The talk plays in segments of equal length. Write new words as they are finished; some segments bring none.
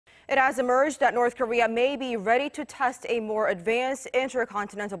It has emerged that North Korea may be ready to test a more advanced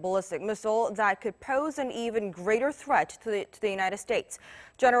intercontinental ballistic missile that could pose an even greater threat to the United States.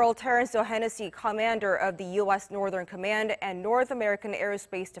 General Terrence O'Shaughnessy Commander of the U.S. Northern Command and North American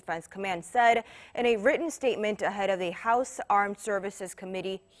Aerospace Defense Command said in a written statement ahead of the House Armed Services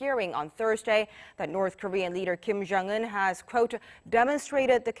Committee hearing on Thursday that North Korean leader Kim Jong-un has, quote,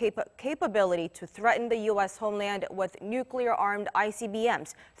 demonstrated the capability to threaten the U.S. homeland with nuclear-armed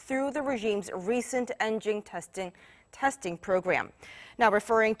ICBMs through the regime's recent engine testing program. Now,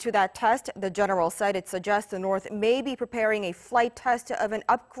 referring to that test, the general said it suggests the North may be preparing a flight test of an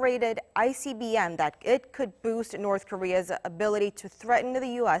upgraded ICBM that it could boost North Korea's ability to threaten the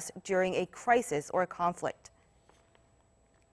U.S. during a crisis or conflict.